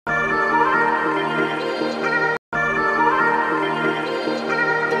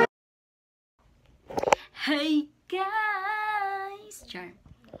Hey guys! Char.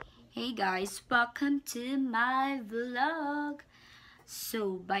 Hey guys, welcome to my vlog.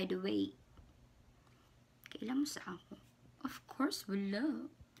 So, by the way, kailan mo sa ako? Of course,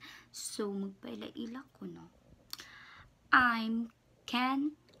 vlog. So, magpaila-ila ko, no? I'm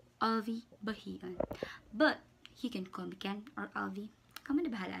Ken Alvi Bahian. But, you can call me Ken or Alvi. Kami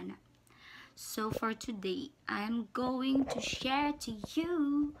na bahala na. So, for today, I'm going to share to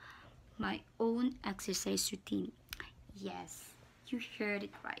you my own exercise routine. Yes, you heard it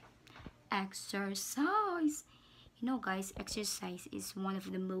right. Exercise. You know, guys, exercise is one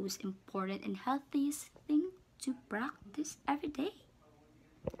of the most important and healthiest thing to practice every day.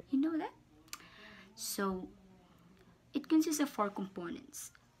 You know that? So, it consists of 4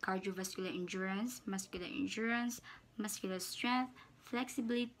 components: cardiovascular endurance, muscular strength,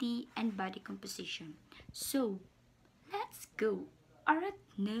 flexibility, and body composition. So, let's go. Alright,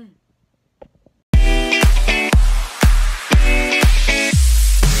 no.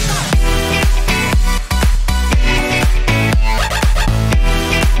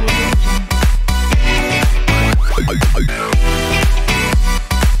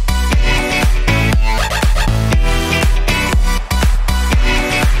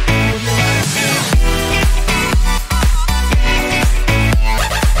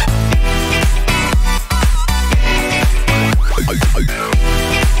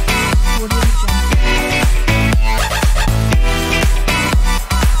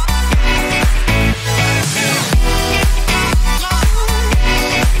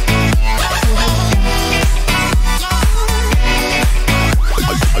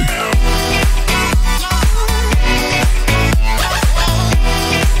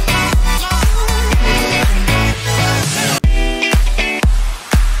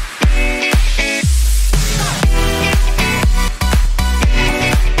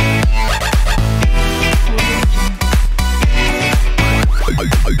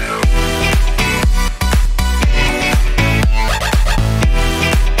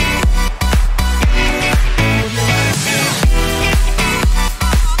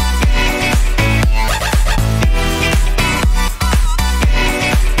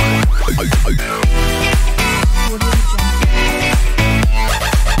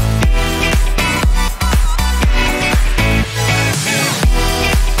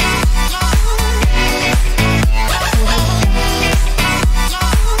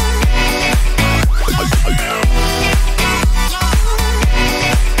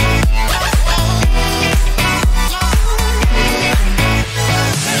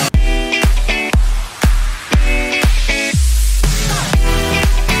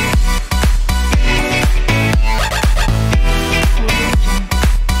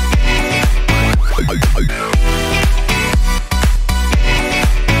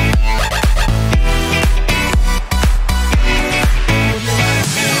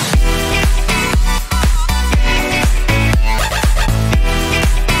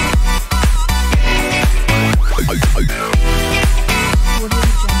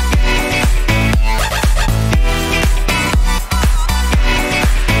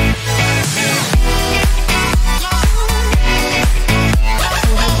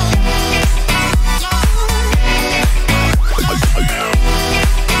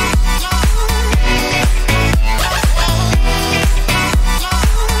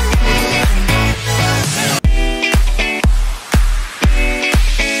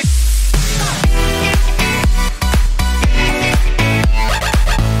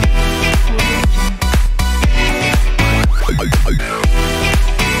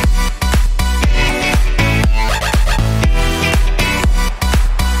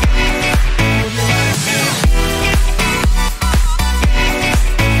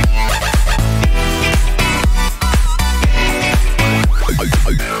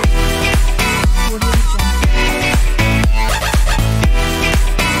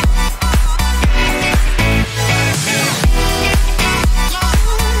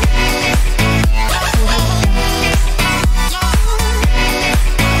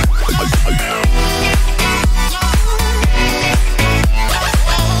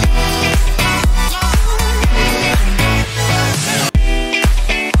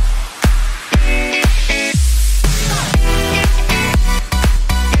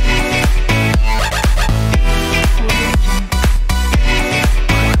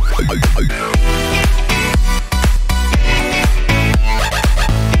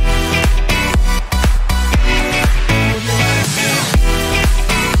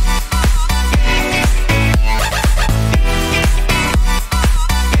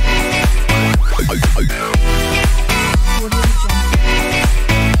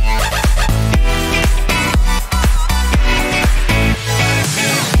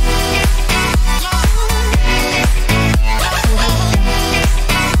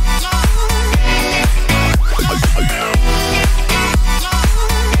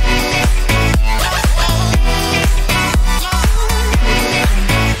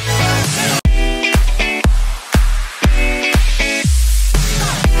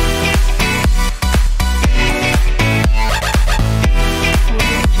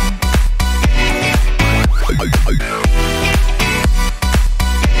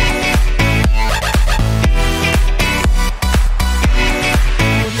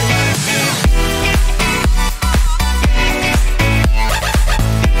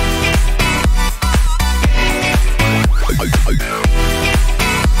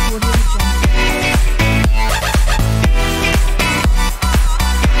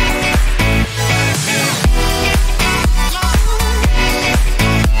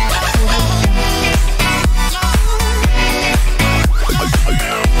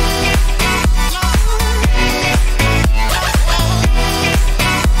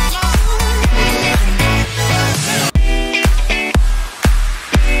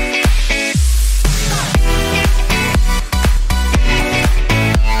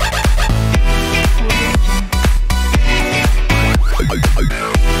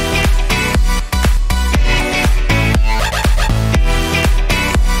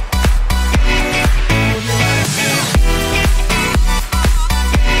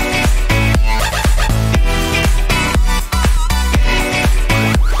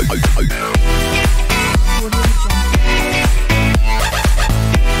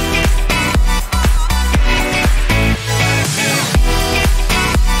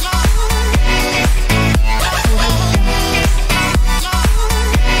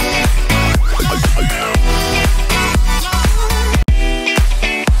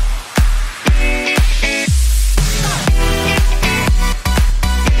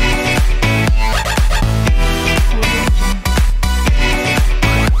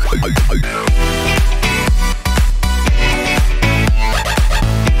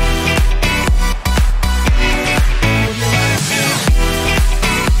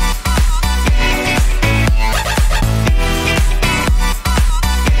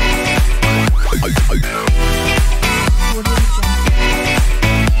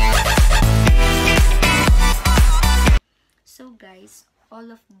 So guys,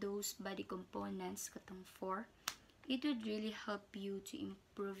 all of those body components, katong 4, it would really help you to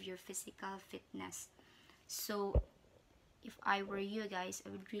improve your physical fitness. So if I were you guys,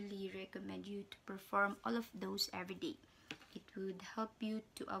 I would really recommend you to perform all of those every day. It would help you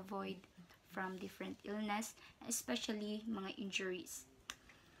to avoid from different illness, especially mga injuries.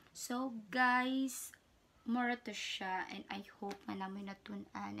 So guys, mura to siya, and I hope na namin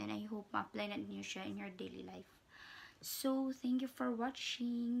natunan, and I hope ma-apply na niyo siya in your daily life. So, thank you for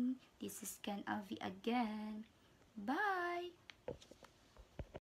watching. This is Ken Avi again. Bye!